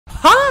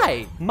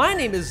Hi, my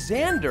name is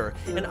Xander,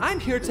 and I'm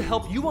here to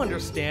help you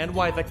understand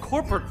why the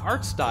corporate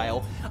art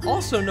style,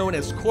 also known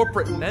as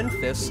corporate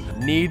Memphis,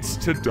 needs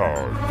to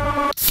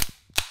die.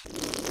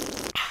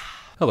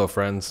 Hello,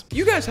 friends.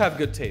 You guys have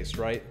good taste,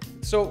 right?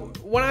 So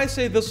when I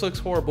say this looks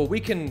horrible,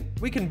 we can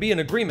be in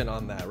agreement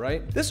on that,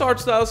 right? This art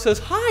style says,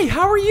 "Hi,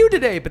 how are you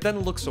today?" but then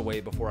looks away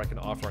before I can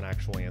offer an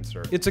actual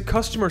answer. It's a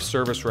customer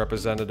service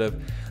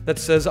representative that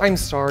says, "I'm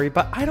sorry,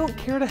 but I don't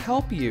care to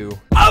help you."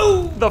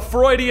 Oh, the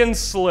Freudian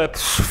slip.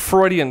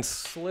 Freudian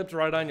slipped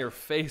right on your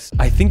face.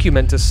 I think you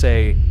meant to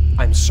say,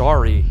 "I'm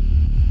sorry,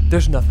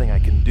 there's nothing I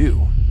can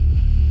do."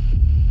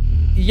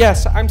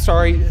 Yes, I'm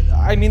sorry.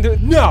 I mean,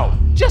 no,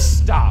 just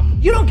stop.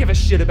 You don't give a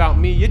shit about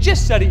me. You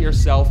just said it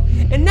yourself.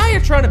 And now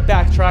you're trying to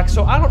backtrack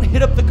so I don't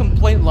hit up the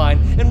complaint line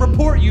and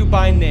report you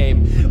by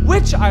name.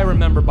 Which I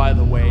remember, by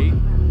the way,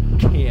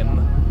 Kim.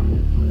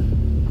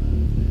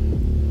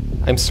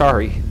 I'm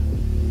sorry.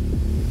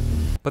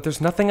 But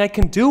there's nothing I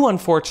can do,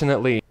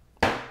 unfortunately.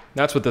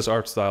 That's what this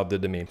art style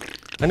did to me.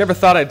 I never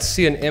thought I'd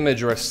see an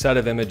image or a set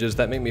of images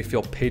that make me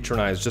feel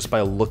patronized just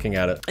by looking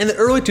at it. In the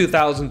early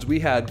 2000s, we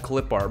had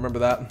clip art, remember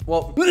that?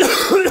 Well,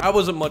 I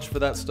wasn't much for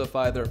that stuff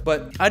either,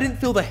 but I didn't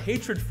feel the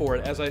hatred for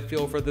it as I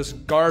feel for this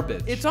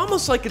garbage. It's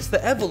almost like it's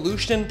the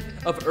evolution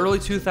of early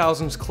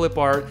 2000s clip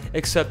art,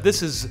 except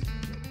this is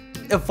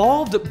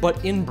evolved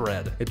but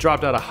inbred. It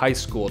dropped out of high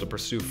school to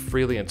pursue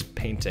freelance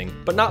painting,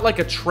 but not like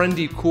a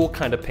trendy, cool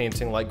kind of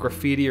painting like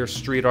graffiti or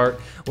street art,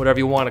 whatever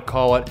you want to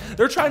call it.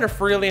 They're trying to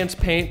freelance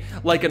paint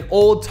like an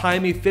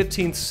old-timey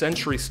 15th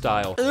century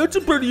style. It's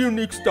a pretty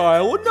unique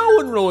style, and no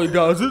one really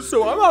does it,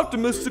 so I'm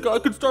optimistic I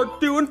could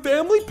start doing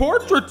family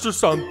portraits or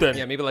something.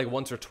 Yeah, maybe like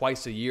once or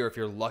twice a year if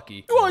you're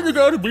lucky. Why you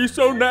gotta be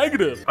so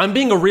negative? I'm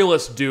being a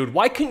realist, dude.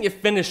 Why couldn't you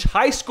finish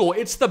high school?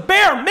 It's the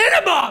bare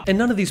minimum! And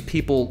none of these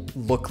people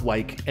look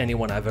like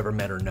anyone I've ever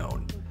met or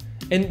known.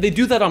 And they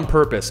do that on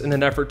purpose in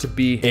an effort to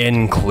be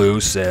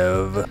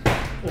inclusive.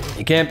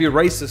 You can't be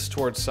racist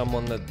towards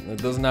someone that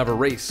doesn't have a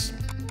race.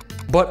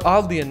 But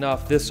oddly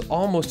enough, this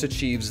almost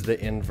achieves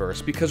the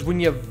inverse, because when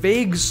you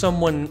vague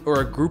someone or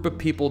a group of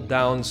people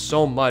down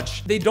so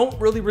much, they don't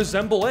really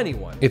resemble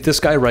anyone. If this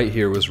guy right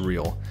here was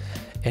real,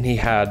 and he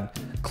had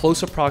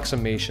close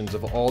approximations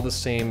of all the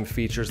same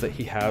features that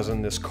he has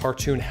in this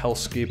cartoon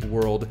hellscape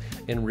world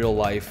in real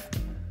life,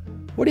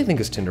 what do you think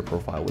his Tinder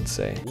profile would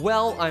say?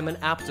 Well, I'm an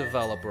app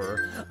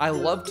developer, I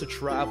love to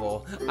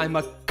travel, I'm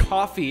a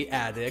coffee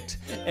addict,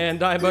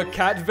 and I'm a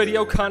cat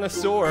video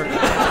connoisseur.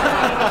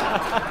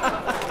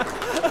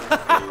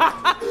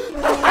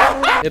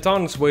 It's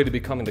on its way to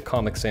becoming the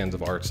Comic Sans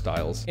of art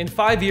styles. In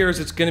 5 years,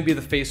 it's gonna be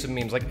the face of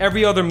memes. Like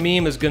every other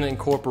meme is gonna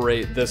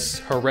incorporate this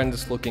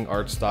horrendous looking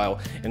art style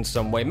in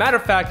some way. Matter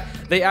of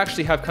fact, they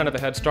actually have kind of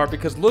a head start,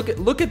 because look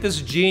at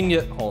this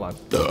genius, hold on.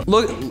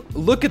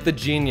 Look at the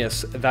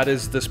genius that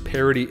is this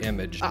parody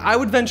image. I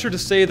would venture to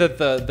say that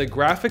the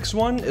graphics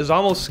one is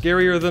almost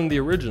scarier than the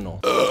original.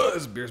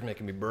 This beer's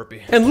making me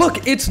burpy. And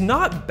look, it's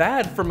not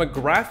bad from a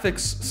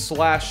graphics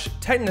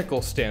 /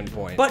 technical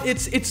standpoint, but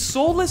it's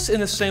soulless in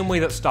the same way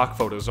that stock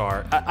photos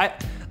are.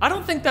 I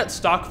don't think that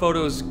stock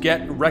photos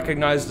get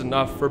recognized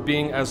enough for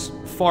being as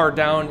far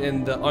down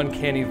in the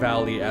uncanny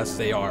valley as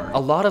they are. A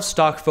lot of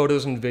stock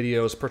photos and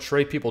videos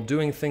portray people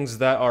doing things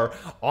that are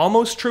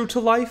almost true to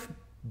life,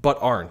 but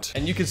aren't.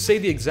 And you could say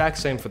the exact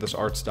same for this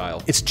art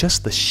style. It's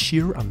just the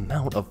sheer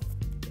amount of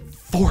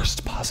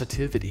forced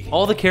positivity.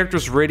 All the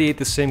characters radiate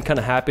the same kind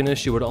of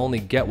happiness you would only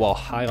get while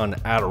high on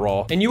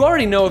Adderall. And you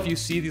already know if you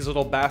see these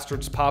little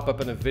bastards pop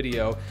up in a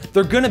video,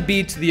 they're gonna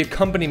be to the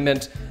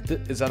accompaniment,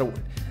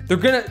 they're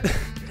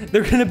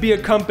gonna be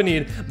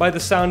accompanied by the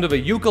sound of a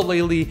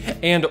ukulele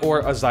and or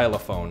a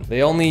xylophone.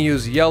 They only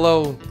use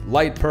yellow,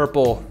 light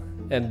purple,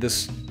 and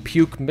this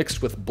puke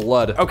mixed with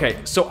blood. Okay,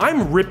 so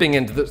I'm ripping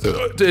into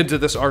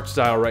this art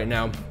style right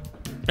now.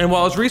 And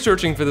while I was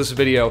researching for this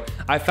video,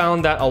 I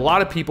found that a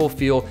lot of people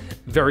feel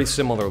very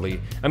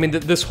similarly. I mean,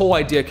 this whole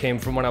idea came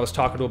from when I was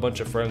talking to a bunch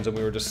of friends and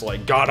we were just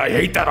like, God, I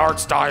hate that art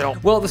style.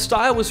 Well, the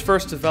style was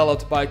first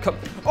developed by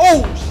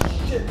oh,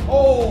 shit,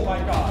 oh my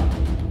God.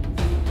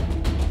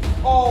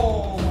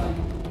 Oh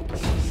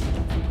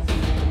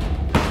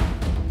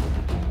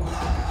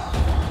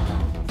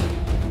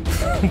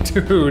my.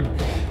 Dude,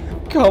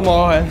 come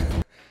on.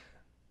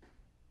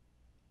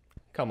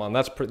 Come on,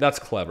 that's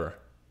clever.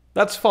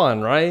 That's fun,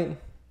 right?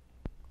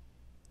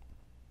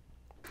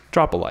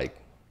 Drop a like.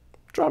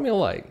 Drop me a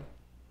like.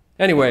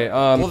 Anyway,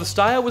 well, the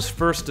style was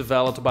first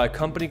developed by a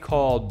company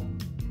called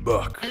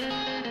Buck.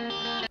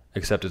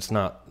 Except it's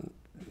not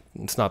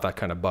that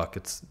kind of buck,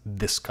 it's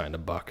this kind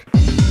of buck.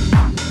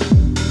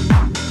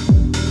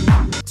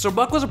 So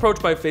Buck was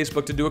approached by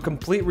Facebook to do a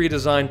complete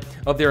redesign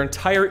of their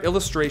entire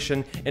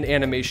illustration and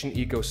animation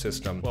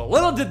ecosystem. Well,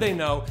 little did they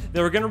know,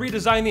 they were gonna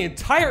redesign the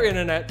entire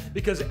internet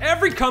because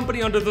every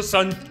company under the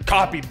sun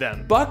copied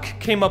them. Buck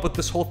came up with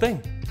this whole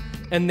thing,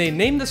 and they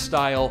named the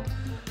style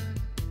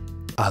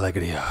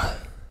Alegría,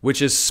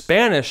 which is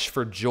Spanish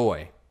for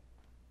joy.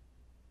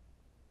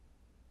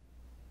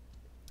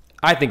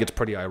 I think it's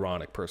pretty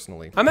ironic,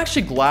 personally. I'm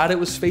actually glad it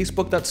was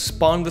Facebook that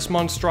spawned this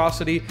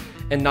monstrosity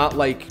and not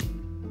like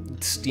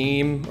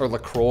Steam or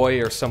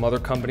LaCroix or some other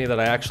company that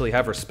I actually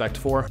have respect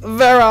for.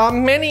 There are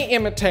many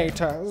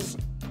imitators,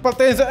 but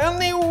there's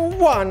only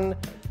one.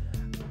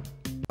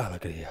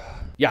 Alegria.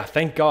 Yeah,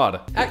 thank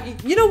God.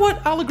 You know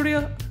what,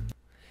 Alegria?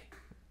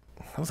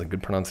 That was a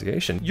good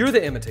pronunciation. You're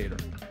the imitator.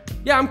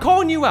 Yeah, I'm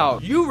calling you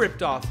out. You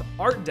ripped off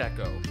Art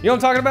Deco. You know what I'm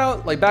talking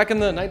about? Like back in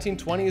the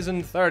 1920s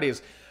and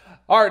 30s.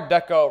 Art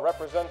Deco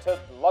represented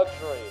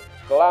luxury,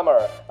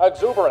 glamour,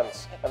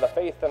 exuberance, and the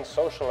faith in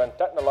social and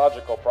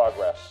technological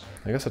progress.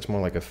 I guess that's more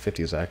like a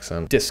 50s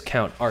accent.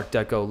 Discount Art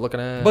Deco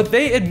looking at. But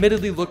they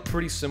admittedly look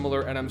pretty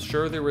similar, and I'm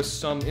sure there was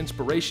some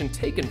inspiration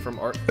taken from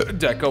Art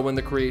Deco in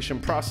the creation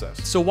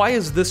process. So why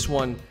is this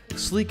one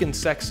sleek and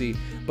sexy,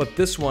 but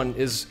this one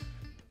is...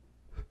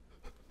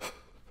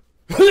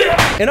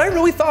 And I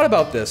really thought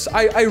about this.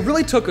 I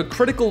really took a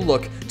critical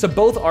look to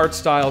both art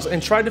styles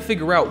and tried to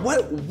figure out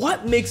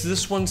what makes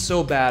this one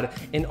so bad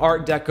and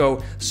Art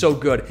Deco so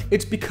good.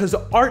 It's because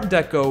Art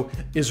Deco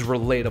is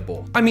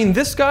relatable. I mean,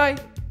 this guy,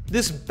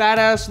 this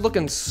badass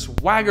looking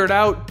swaggered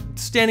out,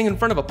 standing in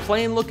front of a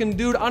plain looking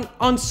dude,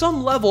 on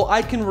some level,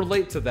 I can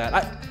relate to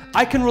that.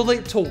 I can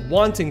relate to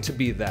wanting to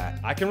be that.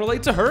 I can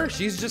relate to her.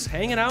 She's just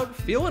hanging out,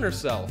 feeling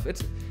herself.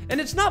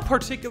 And it's not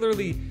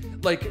particularly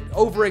like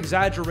over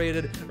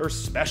exaggerated or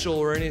special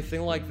or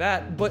anything like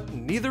that, but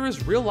neither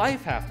is real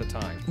life half the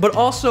time. But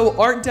also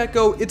Art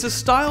Deco, it's a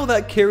style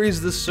that carries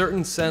this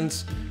certain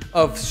sense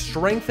of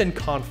strength and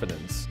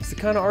confidence. It's the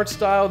kind of art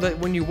style that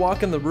when you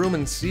walk in the room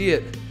and see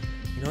it,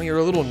 you know, you're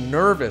a little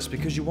nervous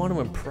because you want to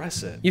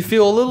impress it. You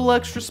feel a little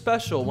extra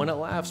special when it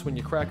laughs when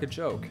you crack a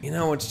joke. You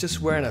know, it's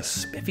just wearing a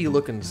spiffy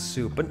looking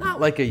suit, but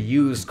not like a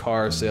used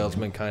car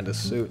salesman kind of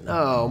suit.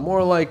 No,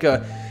 more like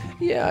a,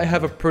 yeah, I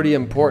have a pretty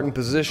important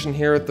position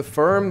here at the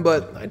firm,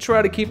 but I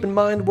try to keep in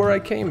mind where I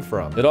came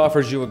from. It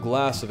offers you a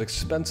glass of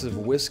expensive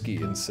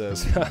whiskey and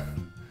says, ha,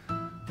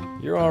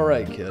 you're all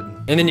right, kid.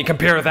 And then you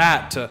compare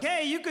that to,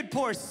 hey, you could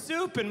pour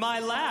soup in my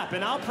lap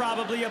and I'll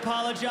probably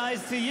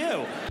apologize to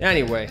you.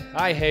 Anyway,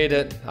 I hate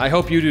it. I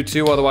hope you do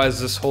too, otherwise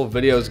this whole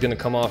video is gonna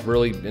come off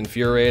really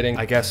infuriating.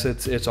 I guess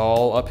it's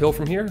all uphill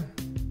from here.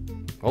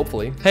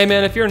 Hopefully. Hey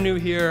man, if you're new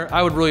here,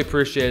 I would really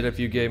appreciate it if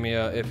you gave me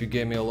a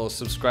little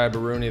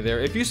subscribe-a-rooney there.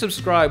 If you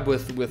subscribe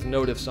with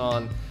notifs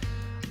on,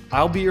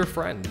 I'll be your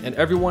friend. And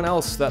everyone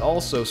else that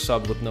also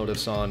subbed with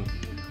notifs on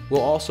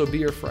will also be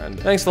your friend.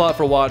 Thanks a lot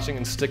for watching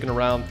and sticking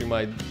around through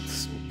my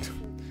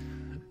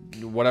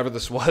whatever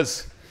this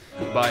was.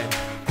 Bye.